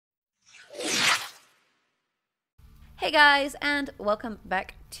Hey guys, and welcome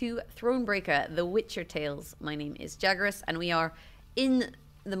back to Thronebreaker, The Witcher Tales. My name is Jaggerous, and we are in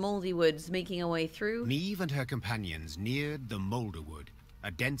the Mouldywood, making our way through. Meve and her companions neared the Molderwood, a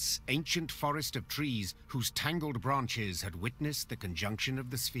dense, ancient forest of trees whose tangled branches had witnessed the conjunction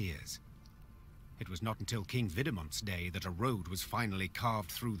of the spheres. It was not until King Vidamont's day that a road was finally carved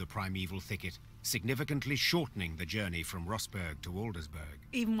through the primeval thicket, significantly shortening the journey from Rossburg to Aldersburg.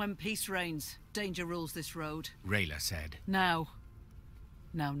 Even when peace reigns, danger rules this road. Rayla said. Now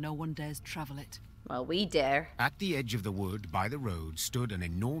no one dares travel it. Well, we dare. At the edge of the wood by the road stood an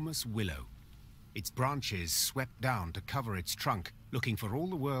enormous willow. Its branches swept down to cover its trunk, looking for all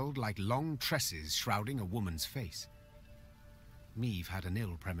the world like long tresses shrouding a woman's face. Meve had an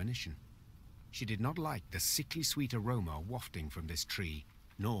ill premonition. She did not like the sickly sweet aroma wafting from this tree,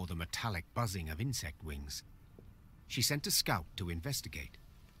 nor the metallic buzzing of insect wings. She sent a scout to investigate.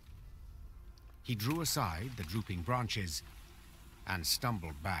 He drew aside the drooping branches and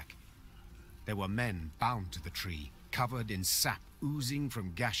stumbled back. There were men bound to the tree, covered in sap oozing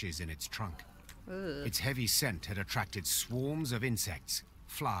from gashes in its trunk. Ugh. Its heavy scent had attracted swarms of insects,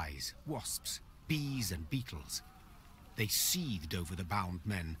 flies, wasps, bees and beetles. They seethed over the bound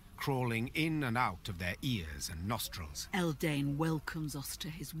men, crawling in and out of their ears and nostrils. Eldain welcomes us to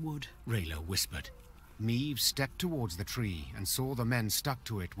his wood. Rayla whispered. Meve stepped towards the tree and saw the men stuck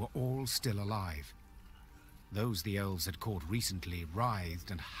to it were all still alive. Those the elves had caught recently writhed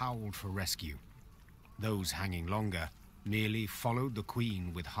and howled for rescue. Those hanging longer merely followed the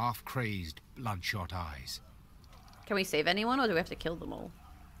queen with half-crazed, bloodshot eyes. Can we save anyone, or do we have to kill them all?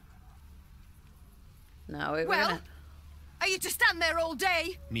 No, we're Well, gonna... are you to stand there all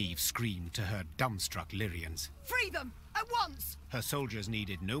day? Meve screamed to her dumbstruck Lyrians. Free them, at once! Her soldiers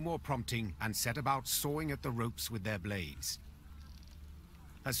needed no more prompting and set about sawing at the ropes with their blades.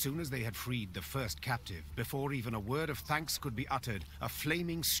 As soon as they had freed the first captive, before even a word of thanks could be uttered, a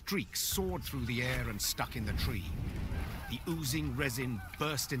flaming streak soared through the air and stuck in the tree. The oozing resin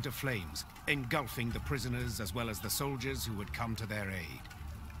burst into flames, engulfing the prisoners as well as the soldiers who had come to their aid.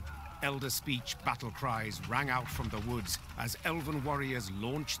 Elder speech battle cries rang out from the woods as elven warriors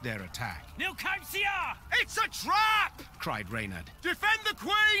launched their attack. Nilfgaard! It's a trap! Cried Reynard. Defend the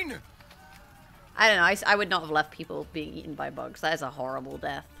queen! I don't know, I would not have left people being eaten by bugs. That is a horrible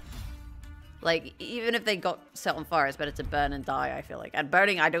death. Like, even if they got set on fire, it's better to burn and die, I feel like. And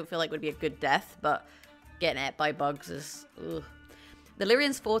burning, I don't feel like would be a good death, but getting ate by bugs is... ugh. The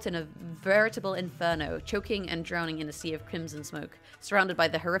Lyrians fought in a veritable inferno, choking and drowning in a sea of crimson smoke, surrounded by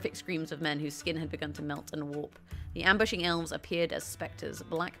the horrific screams of men whose skin had begun to melt and warp. The ambushing elves appeared as spectres,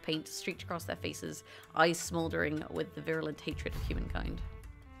 black paint streaked across their faces, eyes smouldering with the virulent hatred of humankind.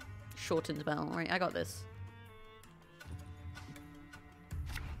 Shortened bell. Right, I got this.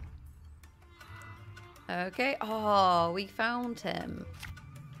 Okay. Oh, we found him.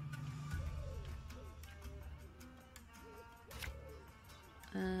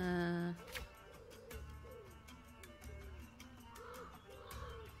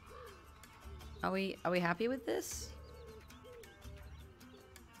 Are we happy with this?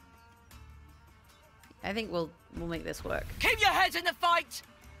 I think we'll make this work. Keep your heads in the fight!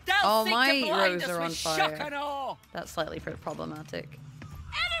 They'll Oh, seek my to blind rows us are on with shock fire. and awe! That's slightly problematic.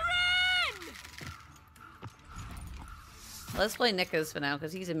 Anyone! Let's play Knickers for now,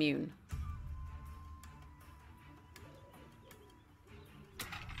 because he's immune.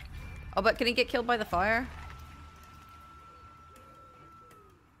 Oh, but can he get killed by the fire?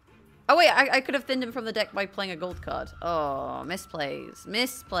 Oh, wait, I could have thinned him from the deck by playing a gold card. Oh, misplays.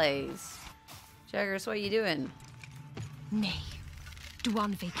 Misplays. Jaggerous, what are you doing? Nay,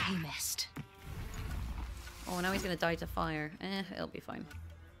 Dwan ve camest. Oh, now he's going to die to fire. It'll be fine.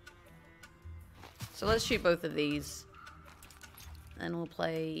 So let's shoot both of these. And we'll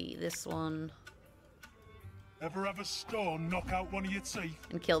play this one. Ever have a stone knock out one of your teeth?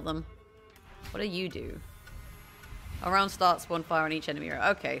 And kill them. What do you do? A round starts, one fire on each enemy.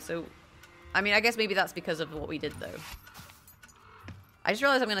 Okay, so... I mean, I guess maybe that's because of what we did, though. I just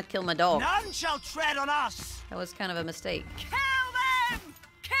realized I'm going to kill my dog. None shall tread on us! That was kind of a mistake. Kill them!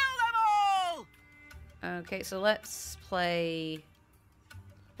 Kill them all! Okay, so let's play...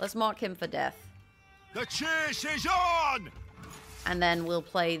 Let's mark him for death. The chase is on! And then we'll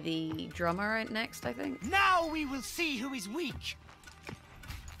play the drummer right next, I think. Now we will see who is weak!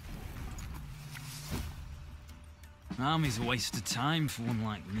 Army's a waste of time for one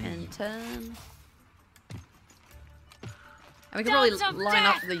like me. And turn. And we can probably Dance of line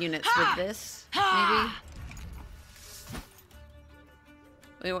up death! the units Ha! with this, Ha!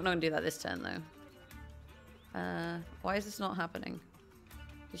 maybe. We're not going to do that this turn, though. Why is this not happening?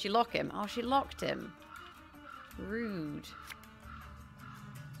 Did she lock him? Oh, she locked him. Rude.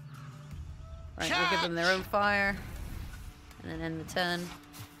 Right, we'll give them their own fire. And then end the turn.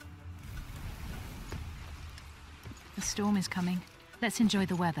 The storm is coming. Let's enjoy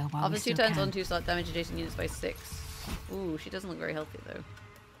the weather while After we 2 still turns can. on 2 slot, damage adjacent units by 6. Ooh, she doesn't look very healthy though.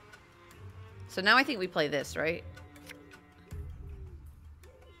 So now I think we play this, right?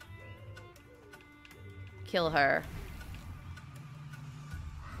 Kill her.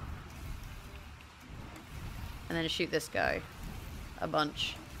 And then shoot this guy. A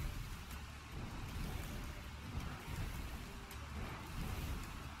bunch.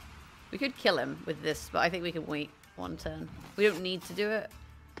 We could kill him with this, but I think we can wait 1 turn. We don't need to do it.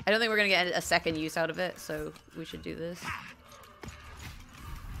 I don't think we're going to get a second use out of it, so we should do this.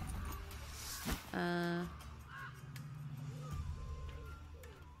 I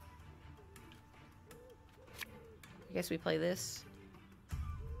guess we play this.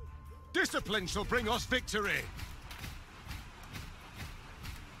 Discipline shall bring us victory.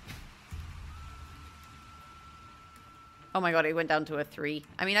 Oh my god, it went down to a 3.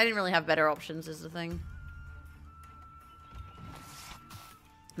 I mean, I didn't really have better options is the thing.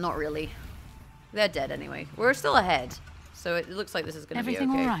 Not really. They're dead anyway. We're still ahead. So it looks like this is going to be okay.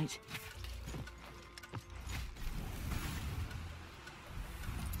 Everything all right?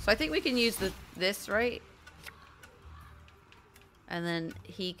 So I think we can use this, right? And then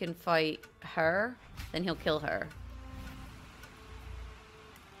he can fight her. Then he'll kill her.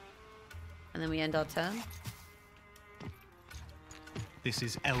 And then we end our turn. This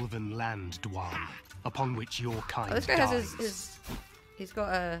is elven land, Dwan, upon which your kind Oh, this guy dies. has his he's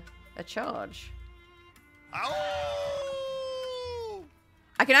got a charge. Ow!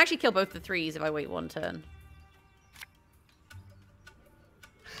 I can actually kill both the 3s if I wait 1 turn.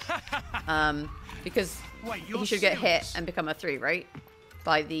 Because Wait, he you're should get hit serious? and become a 3, right?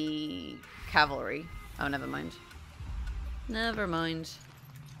 By the cavalry. Oh, never mind. Never mind.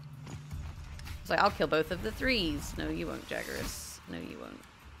 It's like, I'll kill both of the 3s. No, you won't, Jaggerous. No, you won't.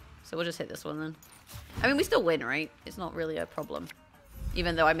 So we'll just hit this one then. I mean, we still win, right? It's not really a problem.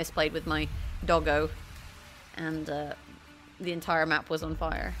 Even though I misplayed with my doggo. And the entire map was on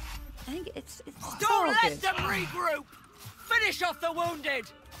fire. I think it's Don't all let good. them regroup! Finish off the wounded!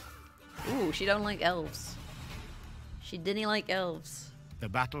 Ooh, she don't like elves. She didn't like elves. The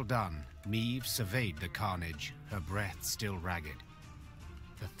battle done, Meve surveyed the carnage, her breath still ragged.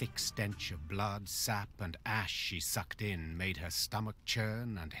 The thick stench of blood, sap, and ash she sucked in made her stomach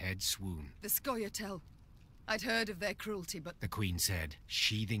churn and head swoon. The Scoia'tael. I'd heard of their cruelty, but The queen said,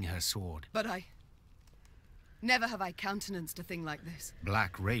 sheathing her sword. never have I countenanced a thing like this.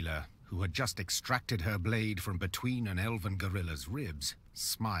 Black Rayla, who had just extracted her blade from between an elven gorilla's ribs,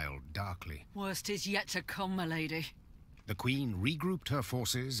 smiled darkly. Worst is yet to come, my lady. The queen regrouped her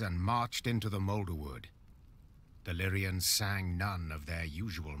forces and marched into the Molderwood. The Lyrians sang none of their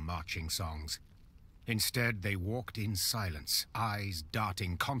usual marching songs. Instead, they walked in silence, eyes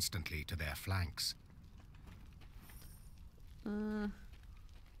darting constantly to their flanks.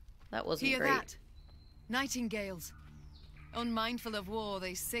 That wasn't Hear great. that? Nightingales. Unmindful of war,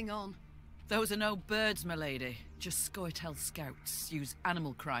 they sing on. Those are no birds, my lady. Just Scoia'tael scouts use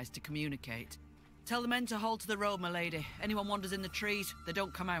animal cries to communicate. Tell the men to hold to the road, my lady. Anyone wanders in the trees, they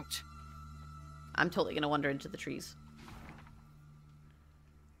don't come out. I'm totally going to wander into the trees.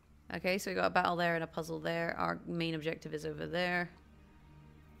 Okay, so we got a battle there and a puzzle there. Our main objective is over there.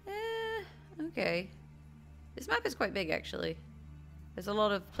 Okay. This map is quite big, actually. There's a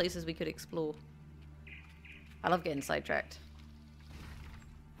lot of places we could explore. I love getting sidetracked.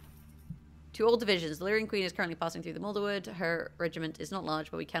 To all divisions, the Lyrian Queen is currently passing through the Molderwood. Her regiment is not large,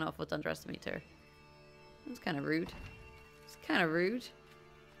 but we cannot afford to underestimate her. That's kind of rude. It's kind of rude.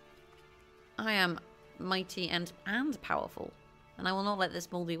 I am mighty and powerful, and I will not let this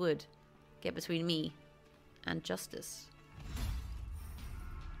Mouldywood get between me and justice.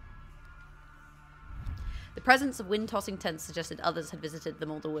 The presence of wind-tossing tents suggested others had visited the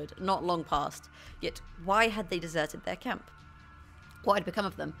Molderwood not long past, yet why had they deserted their camp? What had become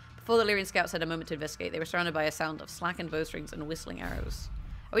of them? Before the Lyrian scouts had a moment to investigate, they were surrounded by a sound of slackened bowstrings and whistling arrows.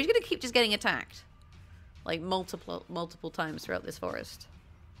 Are we just going to keep just getting attacked? Like multiple times throughout this forest?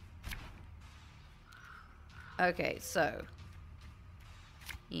 Okay, so.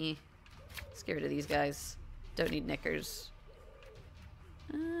 Scared of these guys. Don't need knickers.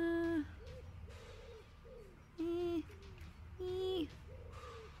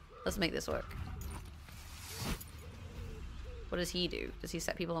 Let's make this work. What does he do? Does he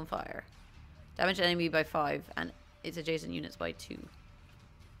set people on fire? Damage an enemy by 5 and its adjacent units by 2.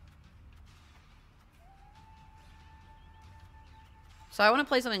 So I want to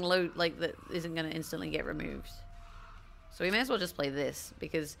play something low, like that isn't going to instantly get removed. So we may as well just play this,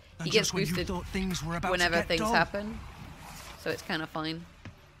 because he And gets just when you boosted thought things were about whenever to get things dull. happen. So it's kind of fine.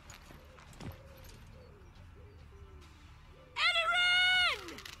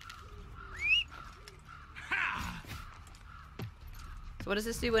 So what does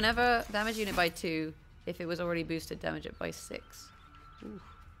this do? Whenever damage unit by 2, if it was already boosted, damage it by 6. Ooh.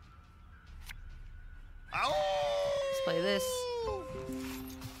 Let's play this.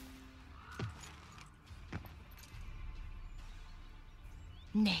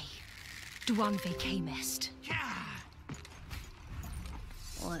 Nay, Duan Vacamest.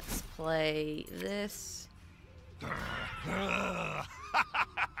 Let's play this.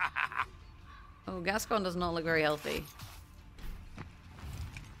 Oh, Gascon does not look very healthy.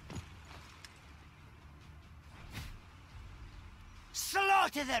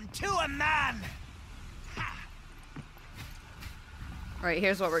 Slaughter them to a man! Right,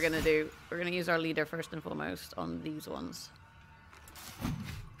 here's what we're gonna do. We're gonna use our leader first and foremost on these ones.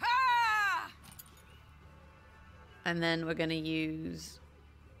 And then we're gonna use...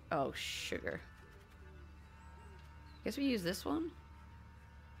 Oh, sugar. Guess we use this one?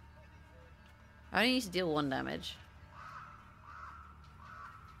 I only need to deal 1 damage.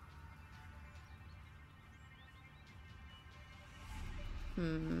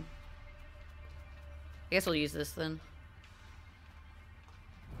 I guess we'll use this then.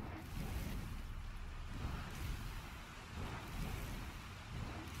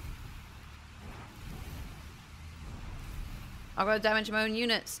 I've got to damage my own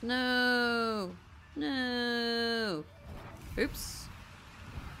units. No! No! Oops.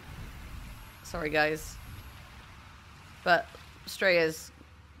 Sorry, guys. But Straya's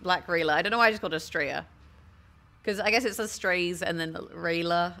Black Rayla. I don't know why I just called her Straya. Because I guess it says Strays and then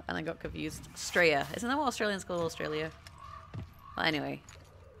Rayla, and I got confused. Straya. Isn't that what Australians call Australia? Well, anyway.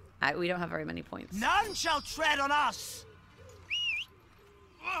 We don't have very many points. None shall tread on us!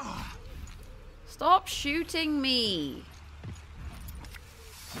 Stop shooting me!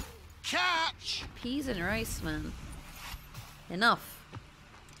 Catch! Peas and rice, man. Enough.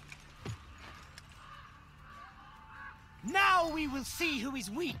 Now we will see who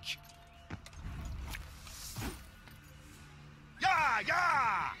is weak. Yeah,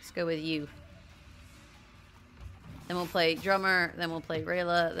 yeah! Let's go with you. Then we'll play Drummer, then we'll play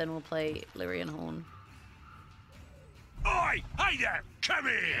Rayla, then we'll play Lyrian Horn. Oi! Hey there! Come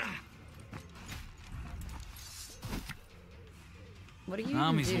here! What are you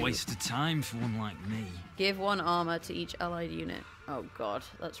Army's do? a waste of time for one like me. Give 1 armor to each allied unit. Oh god,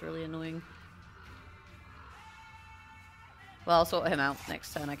 that's really annoying. Well, I'll sort him out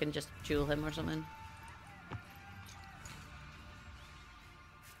next turn. I can just duel him or something.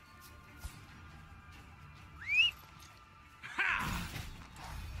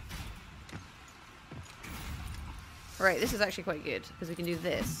 Right, this is actually quite good, because we can do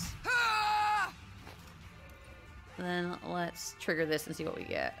this. And then let's trigger this and see what we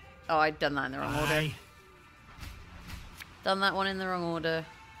get. Oh, I'd done that in the wrong order. Done that one in the wrong order.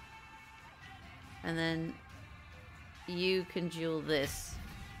 And then you can duel this.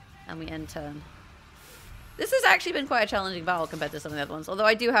 And we end turn. This has actually been quite a challenging battle compared to some of the other ones. Although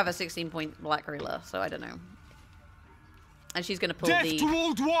I do have a 16-point Black Rayla, so I don't know. And she's going to pull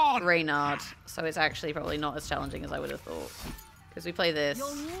the Reynard, so it's actually probably not as challenging as I would have thought. Because we play this.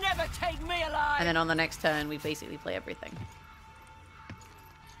 You'll never take me alive! And then on the next turn, we basically play everything.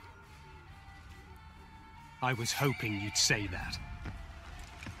 I was hoping you'd say that.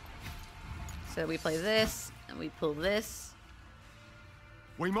 So we play this, and we pull this.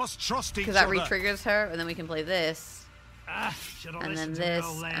 We must trust each Because that other. re-triggers her, and then we can play this. Should've And then listened to the this,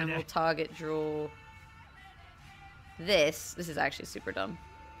 old and lady. we'll target draw this. This is actually super dumb.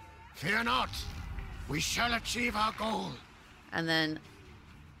 Fear not. We shall achieve our goal. And then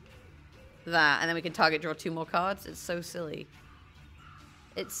that, and then we can target draw 2 more cards. It's so silly.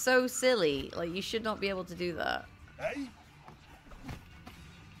 It's so silly. Like, you should not be able to do that. Hey?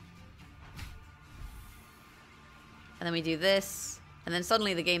 And then we do this, and then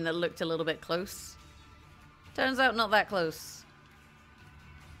suddenly the game that looked a little bit close turns out not that close.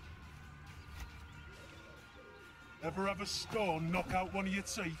 Ever have a stone knock out one of your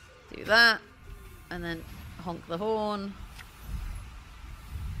teeth? Do that, and then honk the horn.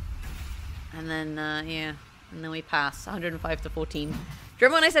 And then, yeah, and then we pass 105 to 14. Do you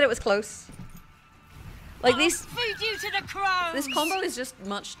remember when I said it was close? Like these, Feed you to the crows! this combo is just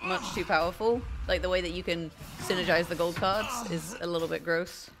much too powerful. Like the way that you can synergize the gold cards is a little bit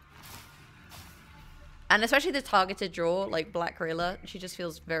gross. And especially the targeted draw, like Black Rayla, she just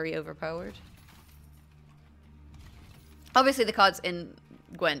feels very overpowered. Obviously the cards in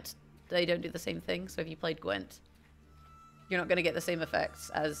Gwent, they don't do the same thing. So if you played Gwent, you're not going to get the same effects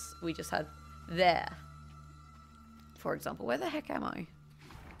as we just had there. For example, where the heck am I? I'm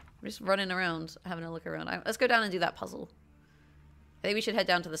just running around, having a look around. Let's go down and do that puzzle. I think we should head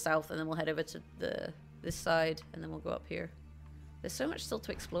down to the south, and then we'll head over to this side, and then we'll go up here. There's so much still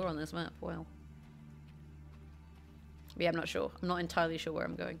to explore on this map. Wow. But yeah, I'm not sure. I'm not entirely sure where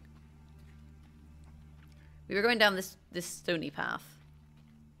I'm going. We were going down this stony path.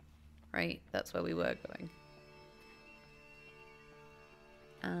 Right? That's where we were going.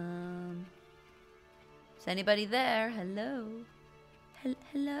 Is anybody there? Hello?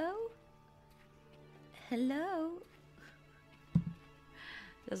 Hello? Hello?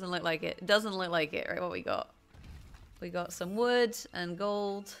 Doesn't look like it. Doesn't look like it. Right, what we got? We got some wood and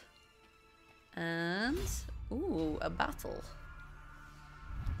gold. And... ooh, a battle.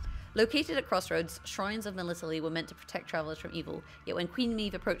 Located at crossroads, shrines of Nilfgaard were meant to protect travelers from evil. Yet when Queen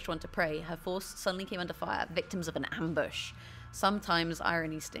Meve approached one to pray, her force suddenly came under fire, victims of an ambush. Sometimes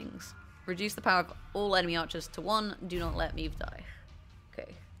irony stings. Reduce the power of all enemy archers to 1. Do not let Meve die.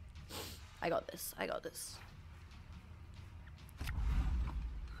 Okay. I got this. I got this.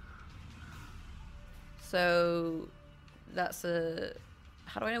 So, that's a...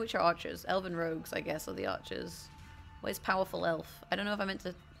 how do I know which are archers? Elven rogues, I guess, are the archers. Where's powerful elf? I don't know if I meant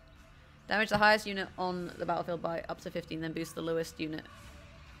to... damage the highest unit on the battlefield by up to 15, then boost the lowest unit.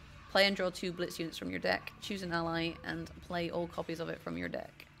 Play and draw 2 blitz units from your deck. Choose an ally and play all copies of it from your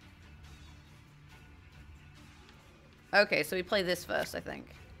deck. Okay, so we play this first, I think.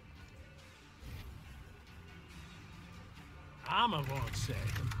 I'm a won't say.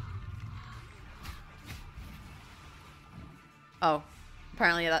 Oh,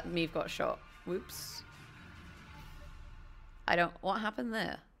 apparently that Meve got shot. Whoops. I don't... what happened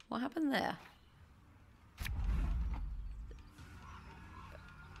there? What happened there?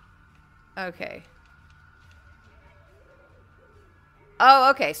 Okay. Oh,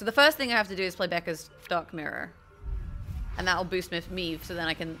 okay. So the first thing I have to do is play Becca's Dark Mirror. And that'll boost Meve, so then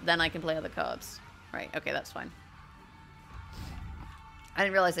I can play other cards. Right, okay, that's fine. I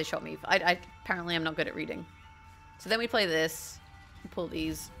didn't realize they shot Meve. I apparently I'm not good at reading. So then we play this, pull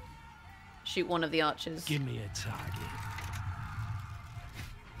these, shoot one of the archers. Give me a target.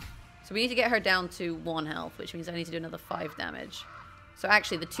 So we need to get her down to 1 health, which means I need to do another 5 damage. So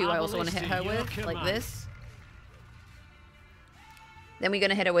actually the 2 I also want to hit her with, like this. Then we're going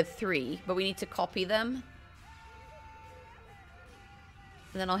to hit her with 3, but we need to copy them.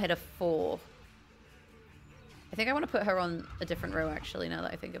 And then I'll hit a 4. I think I want to put her on a different row, actually, now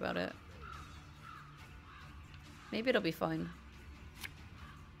that I think about it. Maybe it'll be fine.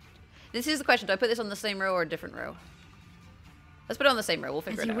 This is the question. Do I put this on the same row or a different row? Let's put it on the same row. We'll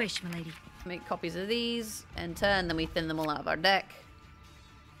figure it out. As you wish, milady. Make copies of these and turn. Then we thin them all out of our deck.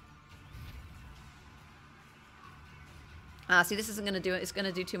 Ah, see, this isn't going to do it. It's going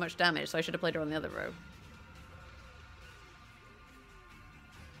to do too much damage, so I should have played her on the other row.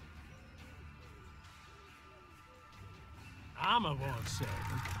 I'm a won't say.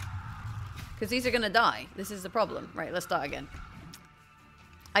 Because these are going to die. This is the problem. Right, let's start again.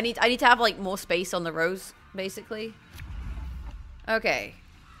 I need to have, like, more space on the rows, basically. Okay.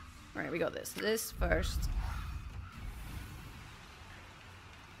 Right, we got this. This first.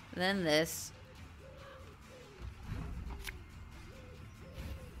 Then this.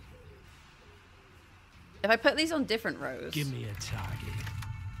 If I put these on different rows... Give me a target.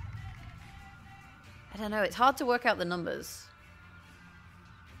 I don't know. It's hard to work out the numbers.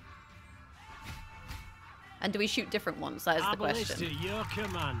 And do we shoot different ones? That is the question. To your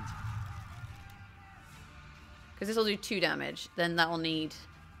command. Because this will do 2 damage. Then that will need...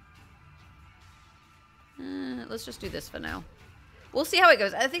 let's just do this for now. We'll see how it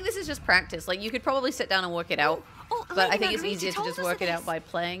goes. I think this is just practice. Like, you could probably sit down and work it out. But I think it's easier to just work it out by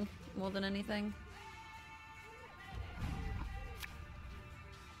playing more than anything.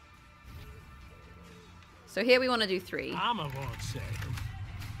 So here we want to do 3. I'm a won't say.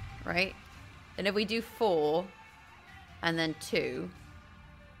 Right? And if we do 4, and then 2...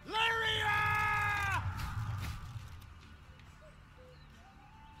 Lyria!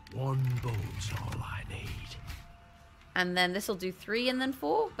 1 bolt's all I need. And then this will do 3 and then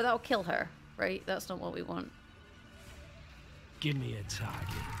 4, but that'll kill her, right? That's not what we want. Give me a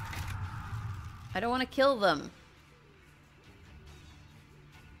target. I don't want to kill them.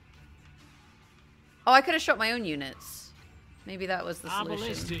 Oh, I could have shot my own units. Maybe that was the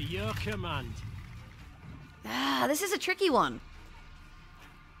solution. To your command. Ah, this is a tricky one.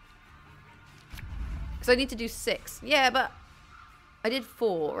 Because I need to do 6. Yeah, but I did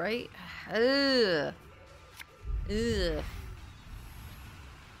 4, right? Ugh. Ugh.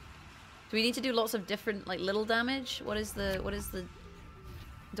 Do we need to do lots of different, like, little damage? What is the...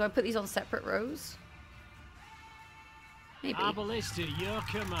 Do I put these on separate rows? Maybe. Our ballista, your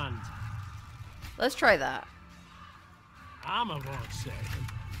command. Let's try that. Armor won't save them.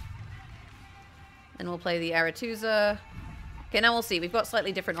 Then we'll play the Aretusa. Okay, now we'll see. We've got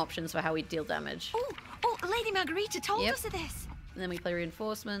slightly different options for how we deal damage. Oh, Lady Margarita told us of this. And then we play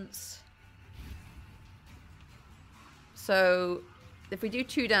reinforcements. So, if we do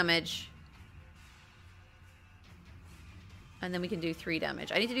 2 damage... And then we can do 3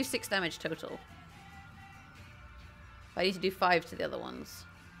 damage. I need to do 6 damage total. I need to do 5 to the other ones.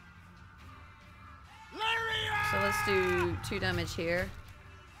 So let's do 2 damage here.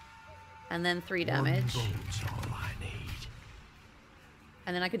 And then 3 damage. One bolt's all I need.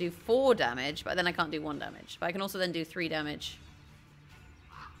 And then I could do 4 damage, but then I can't do 1 damage. But I can also then do 3 damage.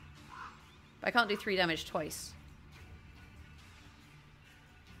 But I can't do 3 damage twice.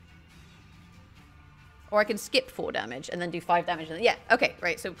 Or I can skip 4 damage and then do 5 damage. And then, yeah, okay,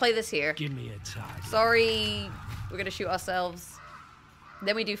 right. So play this here. Give me a target. Sorry, we're going to shoot ourselves.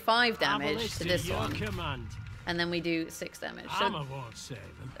 Then we do 5 damage to this one. Command. And then we do 6 damage. Armor won't save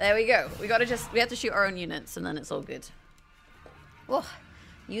them. There we go. We have to shoot our own units and then it's all good. Oh,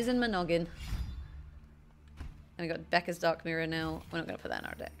 using my noggin. And we got Becca's Dark Mirror now. We're not going to put that in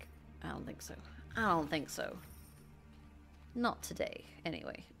our deck. I don't think so. I don't think so. Not today,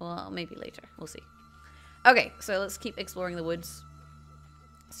 anyway. Well, maybe later. We'll see. Okay, so let's keep exploring the woods.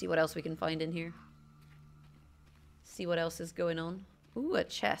 See what else we can find in here. See what else is going on. Ooh, a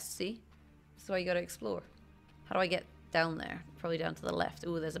chest, see? That's why you gotta explore. How do I get down there? Probably down to the left.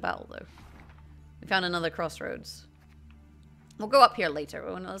 Ooh, there's a battle, though. We found another crossroads. We'll go up here later.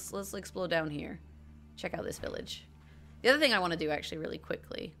 Let's explore down here. Check out this village. The other thing I want to do, actually, really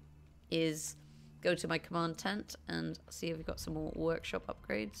quickly, is go to my command tent and see if we've got some more workshop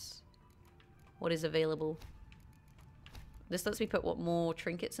upgrades. What is available? This lets me put, what, more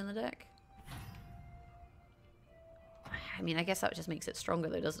trinkets in the deck? I mean, I guess that just makes it stronger,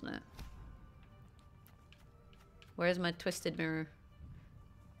 though, doesn't it? Where's my twisted mirror?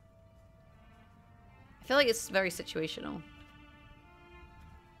 I feel like it's very situational.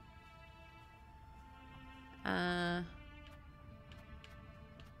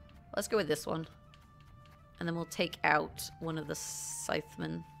 Let's go with this one. And then we'll take out one of the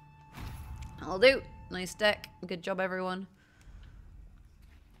scythmen. I'll do. Nice deck. Good job, everyone.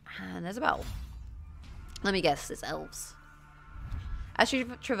 And there's a battle. Let me guess, it's elves. As she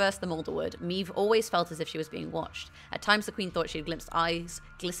traversed the Molderwood, Meve always felt as if she was being watched. At times the queen thought she had glimpsed eyes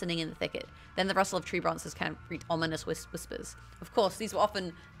glistening in the thicket. Then the rustle of tree branches carried ominous whispers. Of course, these were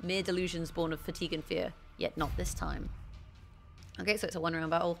often mere delusions born of fatigue and fear. Yet not this time. Okay, so it's a one-round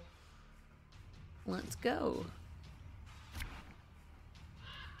battle. Let's go.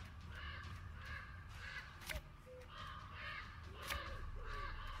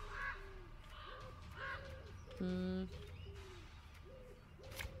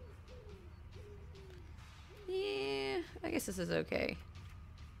 Yeah, I guess this is okay.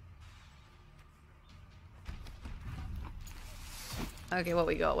 Okay, what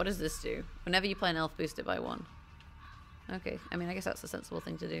we got? What does this do? Whenever you play an elf, boost it by 1. Okay, I mean, I guess that's a sensible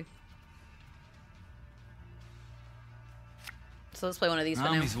thing to do. So let's play one of these for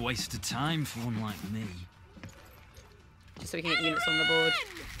now. Army's a waste of time for one like me. Just so we can get units on the board.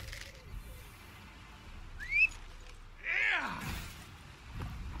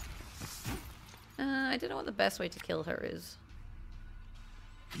 I don't know what the best way to kill her is.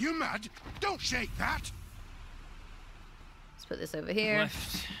 You mad? Don't shake that! Let's put this over here.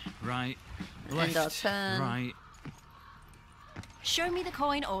 Left, right, End our turn. right. Show me the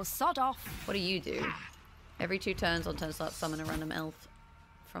coin or sod off. What do you do? Every 2 turns on turn start, summon a random elf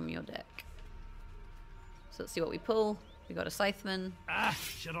from your deck. So let's see what we pull. We got a scytheman.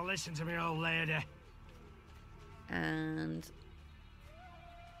 Should have listened to me, old lady. And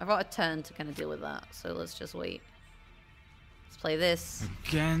I've got a turn to kind of deal with that, so let's just wait. Let's play this.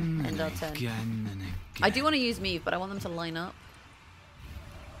 Again End our turn. Again and again. I do want to use Meve, but I want them to line up.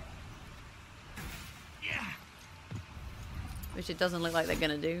 Which it doesn't look like they're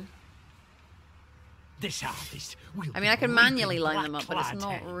going to do. This harvest will I mean, I can manually line them up, but it's black-clad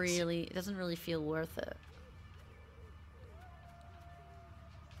not heads. really... It doesn't really feel worth it.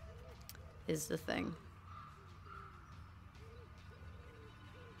 Is the thing.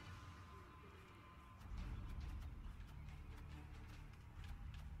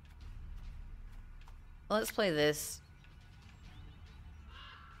 Let's play this.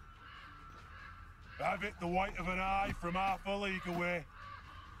 Have it the white of an eye from half a league away.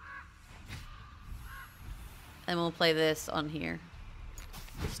 And we'll play this on here.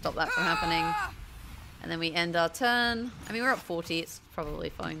 Stop that from happening. And then we end our turn. I mean, we're up 40. It's probably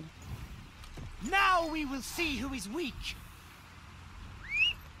fine. Now we will see who is weak.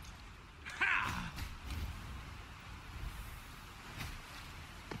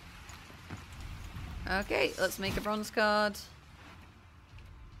 Okay, let's make a bronze card.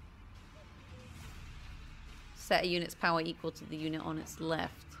 Set a unit's power equal to the unit on its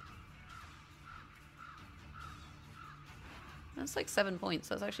left. That's like 7 points.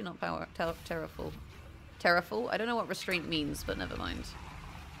 That's actually not power. Terraful. Terraful? I don't know what restraint means, but never mind.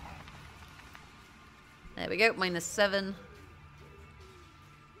 There we go. -7.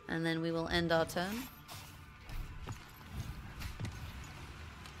 And then we will end our turn.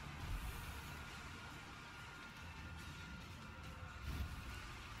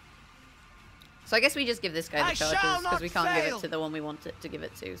 So I guess we just give this guy the charges because we can't give it to the one we want it to give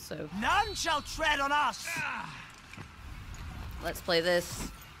it to, so... None shall tread on us! Let's play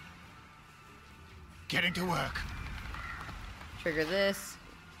this. Getting to work. Trigger this.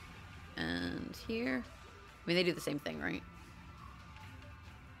 And here. I mean, they do the same thing, right?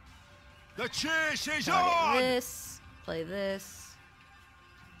 The chase is Target on! this. Play this.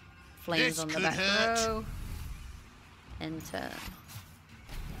 Flames This on the could back hurt. row. Enter.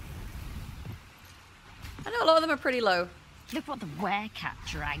 I know a lot of them are pretty low. Look what the werecat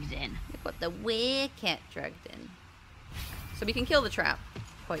dragged in. Look what the werecat dragged in. So we can kill the trap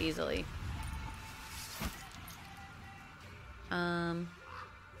quite easily.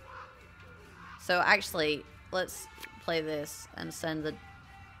 So actually, let's play this and send the...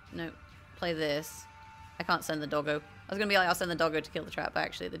 No, play this. I can't send the doggo. I was going to be like, I'll send the doggo to kill the trap, but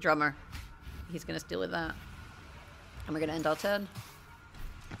actually the drummer, he's going to deal with that. And we're going to end our turn.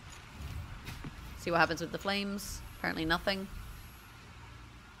 See what happens with the flames. Apparently nothing.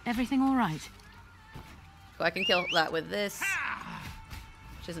 Everything all right? So I can kill that with this,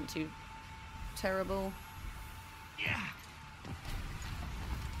 which isn't too terrible.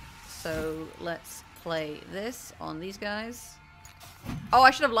 So let's play this on these guys. Oh,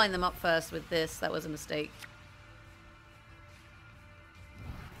 I should have lined them up first with this. That was a mistake.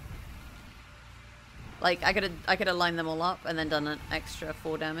 Like, I could have lined them all up and then done an extra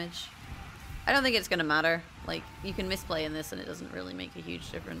 4 damage. I don't think it's gonna matter. Like, you can misplay in this and it doesn't really make a huge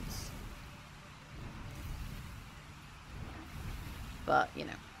difference. But, you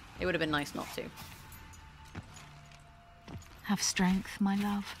know, it would have been nice not to. Have strength, my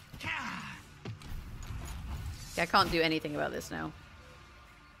love. Okay, I can't do anything about this now.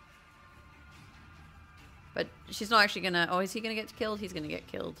 But she's not actually gonna... Oh, is he gonna get killed? He's gonna get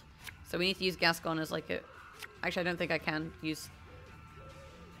killed. So we need to use Gascon as like a... Actually, I don't think I can use...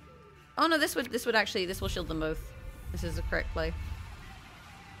 Oh no, this would actually... This will shield them both. This is the correct play.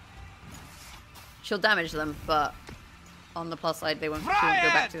 She'll damage them, but... On the plus side, they won't, she won't go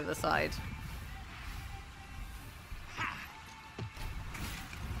back to the other side.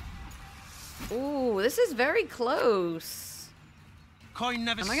 Ooh, this is very close. Coin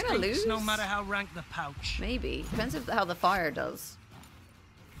never Am I gonna stinks, lose? no matter how rank the pouch. Maybe. Depends how the fire does.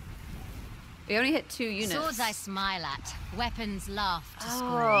 We only hit 2 units. Swords I smile at, weapons laugh to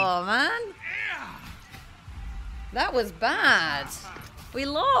scorn. Oh, man. That was bad. We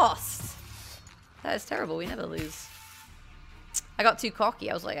lost. That is terrible. We never lose. I got too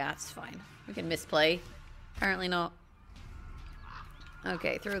cocky. I was like, ah, it's fine. We can misplay. Apparently not.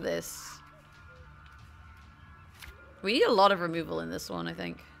 Okay, through this. We need a lot of removal in this one, I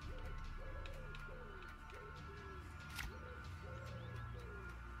think.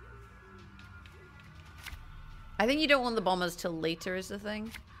 I think you don't want the bombers till later is the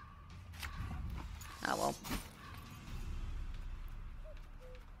thing. Ah, well.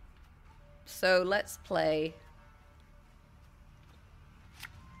 So let's play...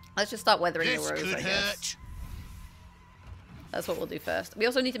 Let's just start weathering the rows, I guess. That's what we'll do first. We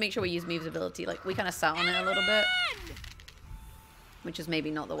also need to make sure we use Meve's ability. Like, we kind of sat on it a little bit. Which is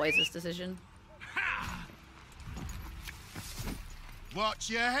maybe not the wisest decision. Watch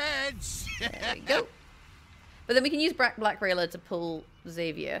your heads! There we go. But then we can use Black Railer to pull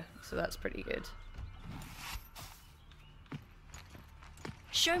Xavier. So that's pretty good.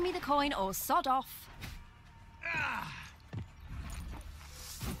 Show me the coin or sod off.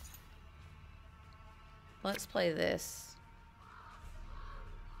 Let's play this.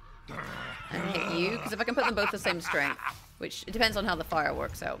 And hit you, because if I can put them both the same strength, which it depends on how the fire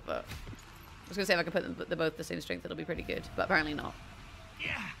works out, but I was going to say if I can put them they're both the same strength, it'll be pretty good, but apparently not.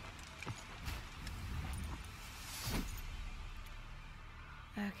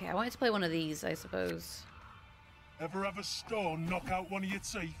 Okay, I wanted to play one of these, I suppose. Ever have a stone knock out one of your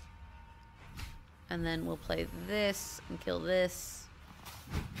teeth? And then we'll play this and kill this.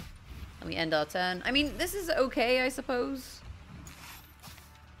 And we end our turn. I mean, this is okay, I suppose.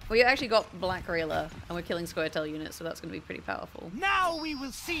 We actually got Black Railer, and we're killing Scoia'tael units, so that's going to be pretty powerful. Now we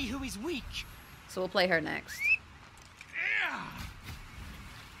will see who is weak. So we'll play her next.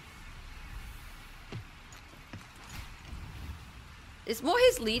 It's more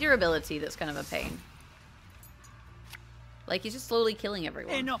his leader ability that's kind of a pain. Like, he's just slowly killing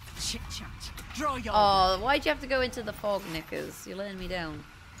everyone. Enough chit-chat. Draw your... Oh, why'd you have to go into the fog, knickers? You're letting me down.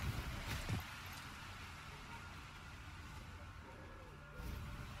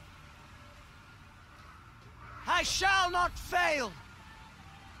 I shall not fail.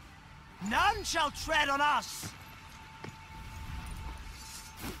 None shall tread on us.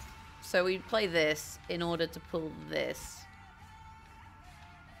 So we play this in order to pull this.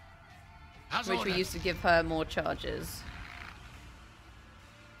 Which we used to give her more charges.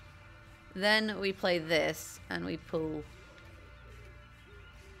 Then we play this and we pull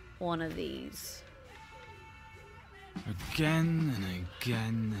one of these. Again and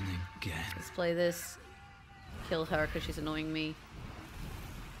again and again. Let's play this. Kill her because she's annoying me.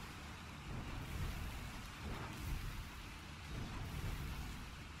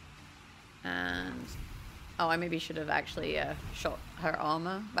 And... oh, I maybe should have actually shot her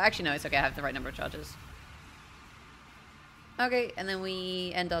armor. But actually, no, it's okay. I have the right number of charges. Okay, and then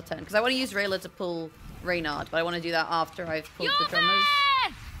we end our turn. Because I want to use Rayla to pull Reynard, but I want to do that after I've pulled the drummers.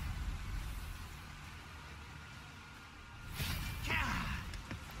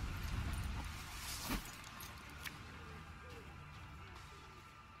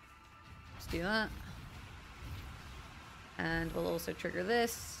 Let's do that. And we'll also trigger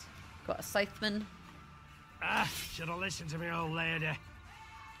this. Got a Scytheman. Should have listened to me, old lady.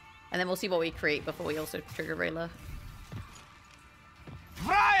 And then we'll see what we create before we also trigger Rayla.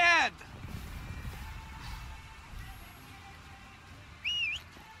 Riot!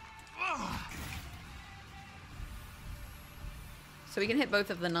 So we can hit both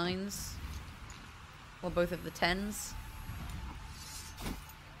of the 9s. Or both of the 10s.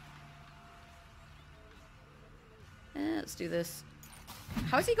 Let's do this.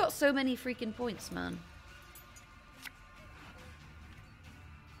 How has he got so many freaking points, man?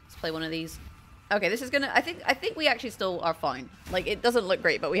 Let's play one of these. Okay, this is gonna... I think we actually still are fine. Like, it doesn't look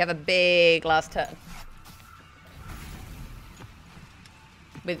great, but we have a big last turn.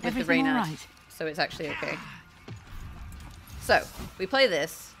 With the Reynard. Right. So it's actually okay. So, we play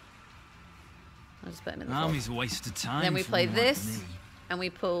this. I'll just put him in the Army's a waste of time. Then we play this, and we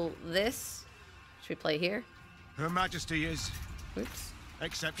pull this. Should we play here? Her Majesty is... oops.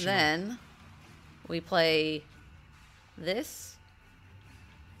 Exceptional. Then we play this.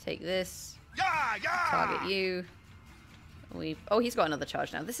 Take this. Target you. Oh, he's got another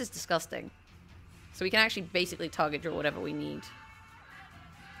charge now. This is disgusting. So we can actually basically target draw whatever we need.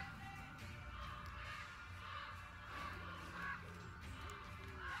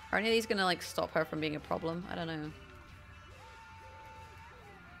 Are any of these gonna like stop her from being a problem? I don't know.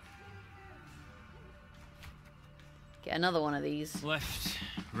 Get another one of these. Left,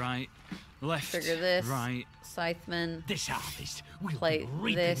 right, left, trigger this. right. Scytheman. This harvest will play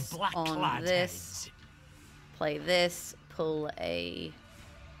be this black on this. heads. Play this. Pull a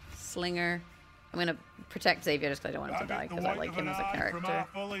slinger. I'm gonna protect Xavier just because I don't want him to die because I like him as a character.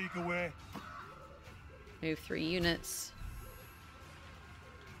 Move 3 units.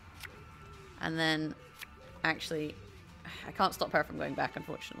 And then, actually, I can't stop her from going back,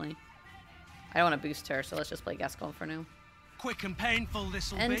 unfortunately. I don't want to boost her, so let's just play Gascon for now. Quick and painful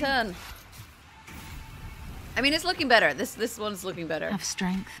this'll be. End turn. I mean, it's looking better. This one's looking better. Have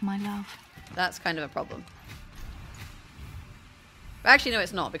strength, my love. That's kind of a problem. But actually, no,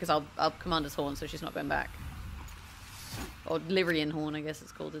 it's not, because I'll command his horn, so she's not going back. Or Lyrian horn, I guess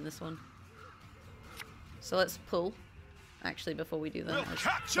it's called in this one. So let's pull. Actually, before we do that,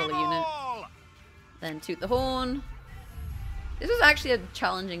 let's pull a unit. Then toot the horn. This was actually a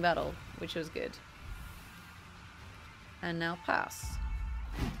challenging battle, which was good. And now pass.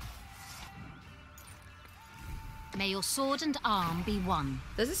 May your sword and arm be one.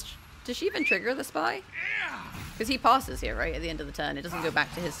 Does she even trigger the spy? Because he passes here, right? At the end of the turn. It doesn't go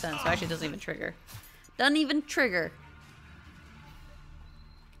back to his turn, so actually it doesn't even trigger. Doesn't even trigger.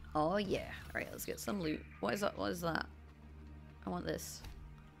 Oh, yeah. Alright, let's get some loot. What is that? What is that? I want this.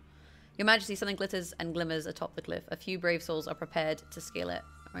 Your Majesty, something glitters and glimmers atop the cliff. A few brave souls are prepared to scale it.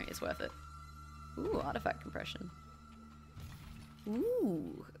 Alright, it's worth it. Ooh, artifact compression.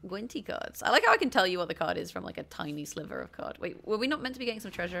 Ooh, Gwenty cards. I like how I can tell you what the card is from like a tiny sliver of card. Wait, were we not meant to be getting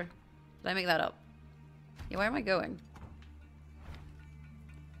some treasure? Did I make that up? Yeah, where am I going?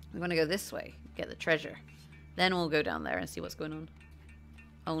 We want to go this way. Get the treasure. Then we'll go down there and see what's going on.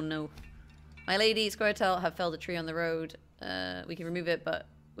 Oh no. My lady, Scoia'tael have felled a tree on the road. We can remove it, but it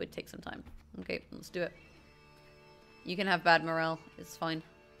would take some time. Okay, let's do it. You can have bad morale. It's fine.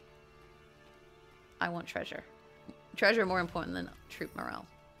 I want treasure. Treasure more important than troop morale.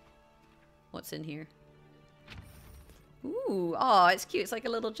 What's in here? Ooh, oh, it's cute. It's like a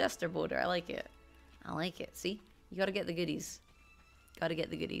little jester border. I like it. I like it. See? You gotta get the goodies. Gotta get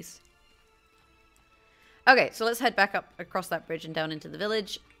the goodies. Okay, so let's head back up across that bridge and down into the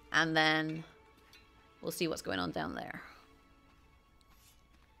village. And then we'll see what's going on down there.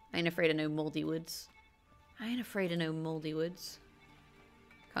 I ain't afraid of no Mouldy-woods. I ain't afraid of no Mouldy-woods.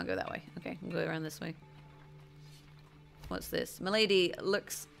 Can't go that way. Okay, we'll go around this way. What's this? Milady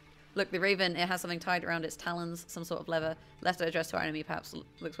looks... Look, the raven, it has something tied around its talons, some sort of lever. Left it addressed to our enemy, perhaps.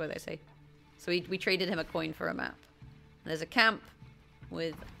 Looks where they say. So we traded him a coin for a map. And there's a camp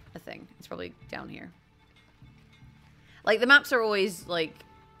with a thing. It's probably down here. Like, the maps are always, like...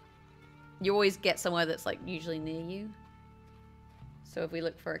 You always get somewhere that's, like, usually near you. So if we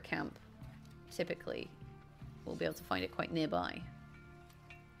look for a camp, typically, we'll be able to find it quite nearby.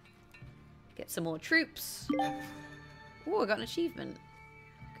 Get some more troops. Ooh, I got an achievement.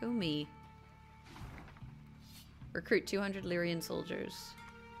 Go me. Recruit 200 Lyrian soldiers.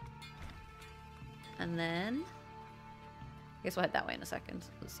 And then... I guess we'll head that way in a second.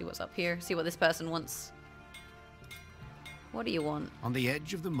 Let's see what's up here. See what this person wants. What do you want? On the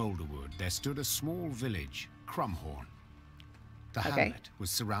edge of the Molderwood, there stood a small village, Crumhorn. The hamlet was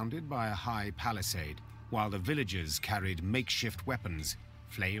surrounded by a high palisade, while the villagers carried makeshift weapons,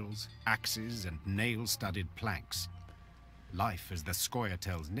 flails, axes, and nail-studded planks. Life as the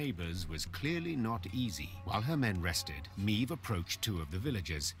Scoia'tael's neighbors was clearly not easy. While her men rested, Meve approached two of the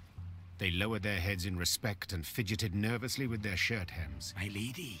villagers. They lowered their heads in respect and fidgeted nervously with their shirt hems. My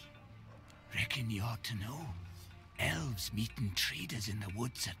lady, reckon you ought to know. Elves meeting traders in the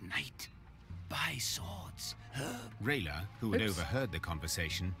woods at night. Buy swords, herbs. Rayla, who had overheard the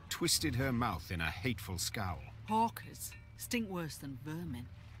conversation, twisted her mouth in a hateful scowl. Hawkers stink worse than vermin.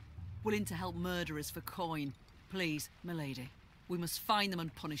 Willing to help murderers for coin. Please, milady. We must find them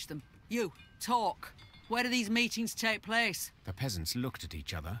and punish them. You, talk. Where do these meetings take place? The peasants looked at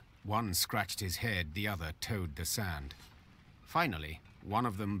each other. One scratched his head, the other toed the sand. Finally, one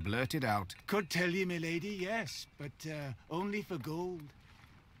of them blurted out, Could tell you, milady, yes, but only for gold.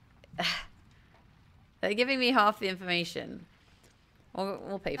 They're giving me half the information.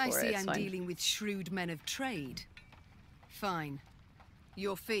 We'll pay for it. I see it's I'm fine. dealing with shrewd men of trade. Fine.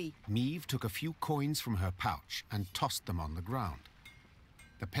 Your fee. Meve took a few coins from her pouch and tossed them on the ground.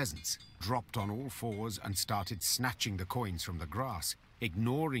 The peasants dropped on all fours and started snatching the coins from the grass,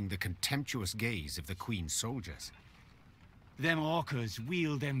 ignoring the contemptuous gaze of the Queen's soldiers. Them hawkers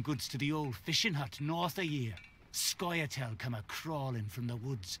wheel them goods to the old fishing hut north of here. Scoia'tael come a-crawling from the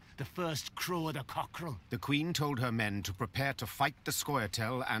woods, the first crow of the cockerel. The Queen told her men to prepare to fight the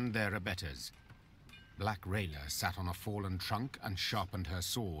Scoia'tael and their abettors. Black Rayla sat on a fallen trunk and sharpened her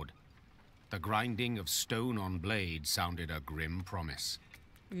sword. The grinding of stone on blade sounded a grim promise.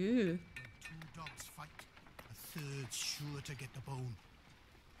 Two dogs fight, a third's sure to get the bone.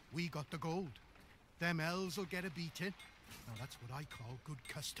 We got the gold. Them elves will get a beating. Now that's what I call good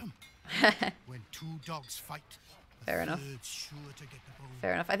custom. When two dogs fight, Fair enough. third's sure to get the bone.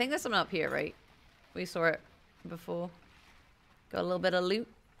 Fair enough. I think there's something up here, right? We saw it before. Got a little bit of loot.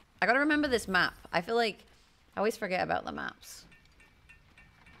 I gotta remember this map. I feel like I always forget about the maps.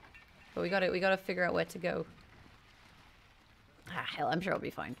 But we gotta figure out where to go. Ah, hell, I'm sure it'll be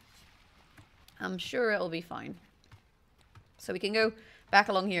fine. I'm sure it'll be fine. So we can go back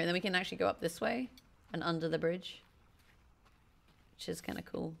along here, and then we can actually go up this way and under the bridge. Which is kind of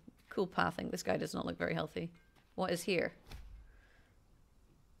cool. Cool pathing. This guy does not look very healthy. What is here?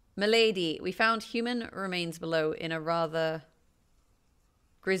 Milady, we found human remains below in a rather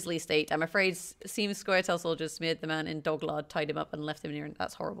grisly state. I'm afraid seems Scoia'tael soldiers smeared the man in dog lard, tied him up, and left him near.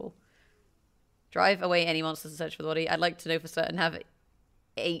 That's horrible. Drive away any monsters and search for the body. I'd like to know for certain. Have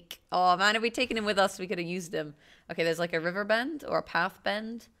ache. Oh man, if we'd taken him with us, we could have used him. Okay, there's like a river bend or a path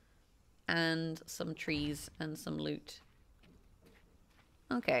bend, and some trees and some loot.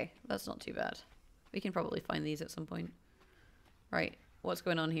 Okay, that's not too bad. We can probably find these at some point. Right, what's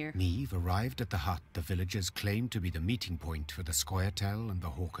going on here? Meve arrived at the hut the villagers claimed to be the meeting point for the Scoia'tael and the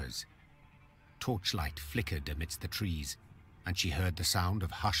hawkers. Torchlight flickered amidst the trees, and she heard the sound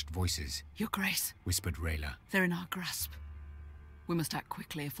of hushed voices. Your Grace, Whispered Rayla. they're in our grasp. We must act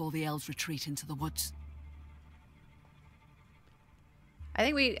quickly before the elves retreat into the woods.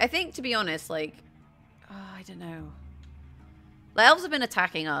 I think to be honest, like, oh, I don't know. The elves have been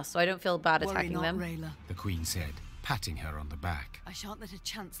attacking us, so I don't feel bad attacking them. Rayla. The Queen said, patting her on the back. I shan't let a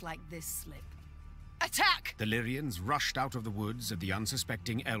chance like this slip. Attack! The Lyrians rushed out of the woods at the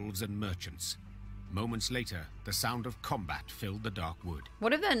unsuspecting elves and merchants. Moments later, the sound of combat filled the dark wood.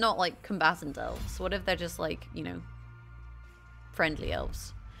 What if they're not like combatant elves? What if they're just like, you know, friendly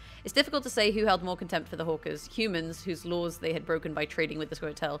elves? It's difficult to say who held more contempt for the Hawkers, humans whose laws they had broken by trading with the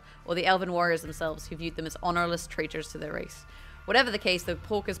Scoia'tael, or the elven warriors themselves who viewed them as honorless traitors to their race. Whatever the case, the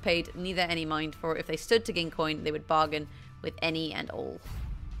Hawkers paid neither any mind, for if they stood to gain coin, they would bargain with any and all.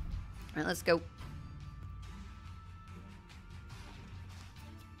 Alright, let's go.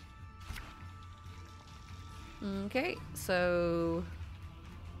 Okay, so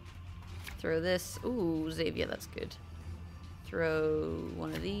throw this. Ooh, Xavier, that's good. Throw one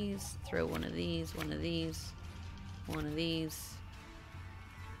of these, throw one of these, one of these, one of these.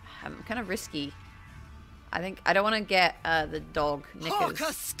 I'm kind of risky. I think I don't want to get the dog knickers.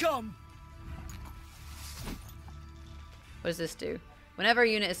 Hawker scum! What does this do? Whenever a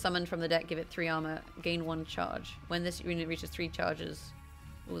unit is summoned from the deck, give it 3 armor, gain 1 charge. When this unit reaches 3 charges.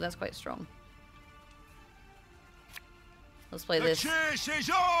 Ooh, that's quite strong. Let's play this. The chase is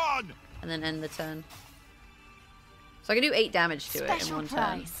on! And then end the turn. So I can do 8 damage to it in one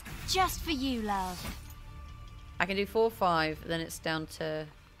turn. Just for you, love. I can do 4, 5, then it's down to...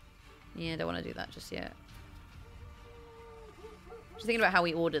 Yeah, I don't want to do that just yet. Just thinking about how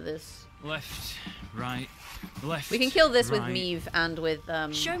we order this. Left, right, left. We can kill this with right. Meve and with...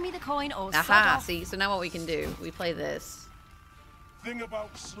 Show me the coin or Aha, sod off. see, so now what we can do, we play this. Thing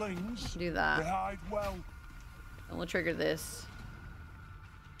about slings, Do that. they hide well. And we'll trigger this.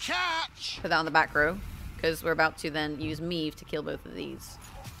 Catch! Put that on the back row. Because we're about to then use Meve to kill both of these.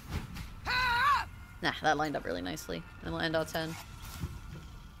 Nah, that lined up really nicely. And we'll end our turn.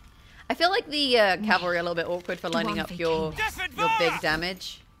 I feel like the cavalry are a little bit awkward for lining up your big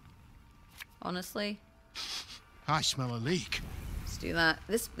damage. Honestly. I smell a leak. Let's do that.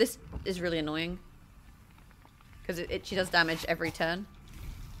 This is really annoying. Because she does damage every turn.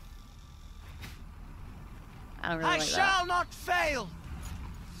 I don't really like that. I shall not fail!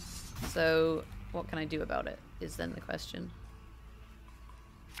 So, what can I do about it, is then the question.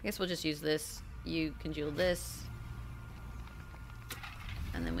 I guess we'll just use this. You can duel this.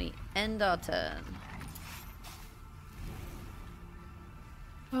 And then we end our turn.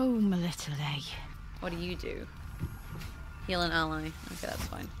 Oh, my little egg. What do you do? Heal an ally. Okay, that's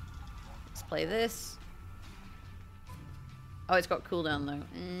fine. Let's play this. Oh, it's got cooldown though.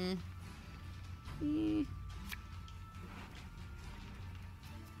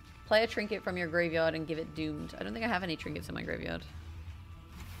 Play a trinket from your graveyard and give it doomed. I don't think I have any trinkets in my graveyard.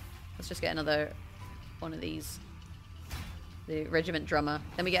 Let's just get another one of these. The regiment drummer.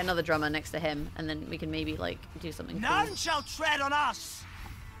 Then we get another drummer next to him, and then we can maybe like do something None cool. shall tread on us!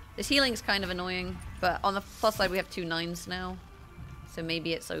 This healing's kind of annoying, but on the plus side we have 2 9s now. So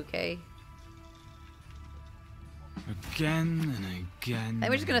maybe it's okay. Again and again. I think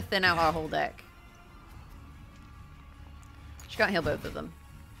we're just gonna thin out our whole deck. She can't heal both of them.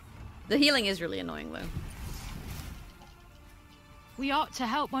 The healing is really annoying though. We ought to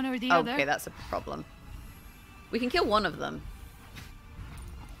help one or the other. Okay, that's a problem. We can kill one of them.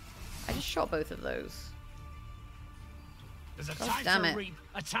 I just shot both of those. There's a God time damn to it. reap,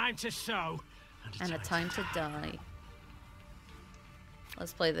 a time to sow, And a time to die.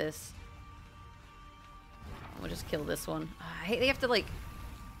 Let's play this. We'll just kill this one. I hate they have to like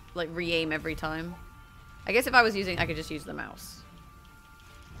re-aim every time. I guess if I was using, I could just use the mouse.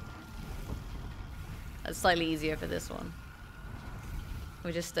 That's slightly easier for this one.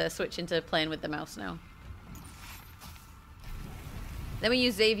 We just switch into playing with the mouse now. Then we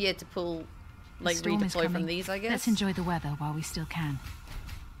use Xavier to pull, like, redeploy from these, I guess. Let's enjoy the weather while we still can.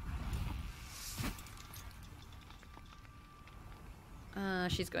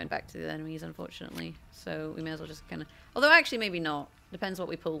 She's going back to the enemies, unfortunately. So we may as well just kind of... Although, actually, maybe not. Depends what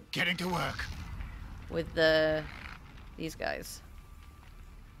we pull. Getting to work. With these guys.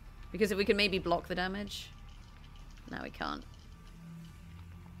 Because if we can maybe block the damage. No, we can't.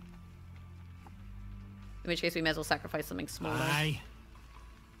 In which case, we may as well sacrifice something smaller. Aye.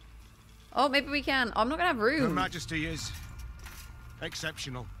 Oh, maybe we can. I'm not going to have room. Your Majesty is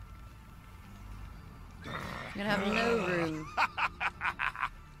exceptional. I'm going to have no room.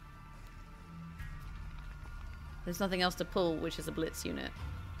 There's nothing else to pull, which is a blitz unit.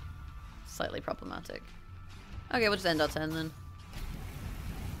 Slightly problematic. Okay, we'll just end our turn then.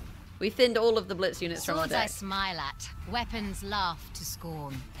 We thinned all of the blitz units from our Swords I deck. smile at, weapons laugh to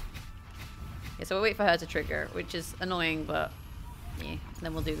scorn. Yeah, so we'll wait for her to trigger, which is annoying, but yeah.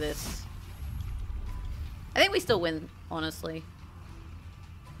 Then we'll do this. I think we still win, honestly.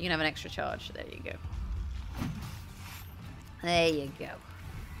 You can have an extra charge. There you go. There you go.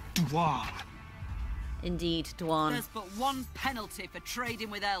 Dwar. Indeed, Dwan. There's but one penalty for trading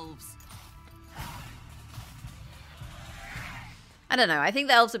with elves. I don't know. I think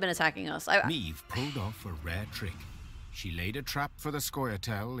the elves have been attacking us. Meve pulled off a rare trick. She laid a trap for the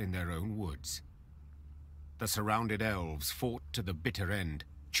Scoia'tael in their own woods. The surrounded elves fought to the bitter end,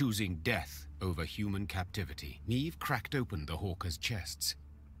 choosing death over human captivity. Meve cracked open the hawkers' chests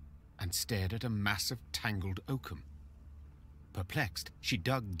and stared at a mass of tangled oakum. Perplexed, she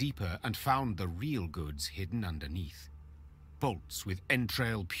dug deeper and found the real goods hidden underneath. Bolts with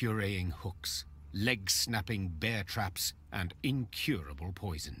entrail-pureeing hooks, leg-snapping bear traps, and incurable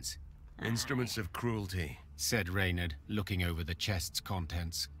poisons. Instruments of cruelty, said Reynard, looking over the chest's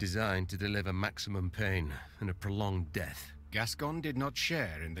contents. Designed to deliver maximum pain and a prolonged death. Gascon did not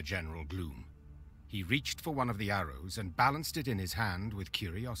share in the general gloom. He reached for one of the arrows and balanced it in his hand with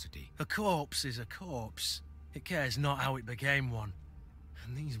curiosity. A corpse is a corpse. It cares not how it became one.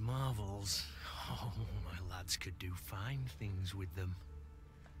 And these marvels... Oh, my lads could do fine things with them.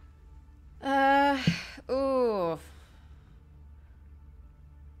 Ooh.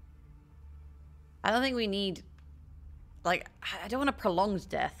 I don't think we need... Like, I don't want a prolonged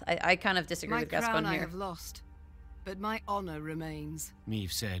death. I kind of disagree with Gascon here. My crown I have lost, but my honor remains.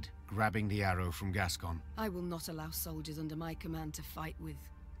 Meve said, grabbing the arrow from Gascon. I will not allow soldiers under my command to fight with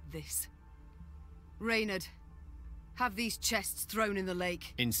this. Reynard, have these chests thrown in the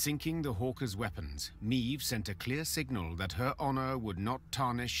lake. In sinking the hawkers' weapons, Meve sent a clear signal that her honor would not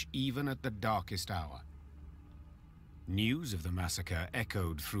tarnish even at the darkest hour. News of the massacre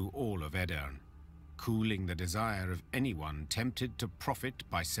echoed through all of Edirn, cooling the desire of anyone tempted to profit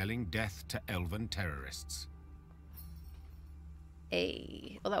by selling death to elven terrorists.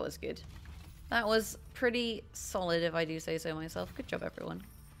 Hey, well, that was good. That was pretty solid, if I do say so myself. Good job, everyone.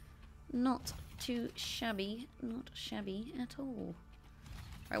 Not too shabby. Not shabby at all.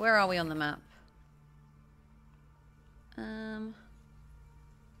 Right, where are we on the map? I'm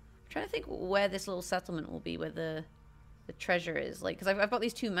trying to think where this little settlement will be, where the treasure is. Like, because I've got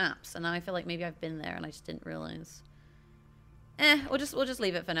these two maps, and now I feel like maybe I've been there and I just didn't realize. We'll just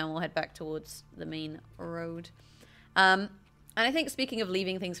leave it for now, and we'll head back towards the main road. And I think, speaking of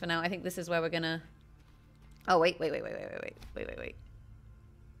leaving things for now, I think this is where we're gonna... Oh, wait.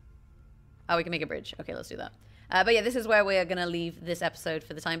 Oh, we can make a bridge. Okay, let's do that. But yeah, this is where we're gonna leave this episode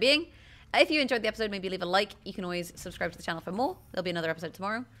for the time being. If you enjoyed the episode, maybe leave a like. You can always subscribe to the channel for more. There'll be another episode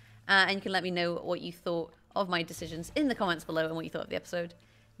tomorrow. And you can let me know what you thought of my decisions in the comments below and what you thought of the episode.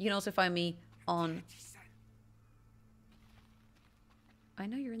 You can also find me on... I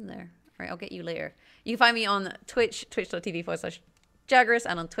know you're in there. All right, I'll get you later. You can find me on Twitch, twitch.tv/Jaggerous,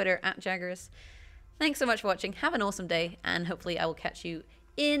 and on Twitter @Jaggerous. Thanks so much for watching. Have an awesome day, and hopefully I will catch you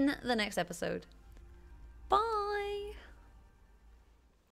in the next episode. Bye!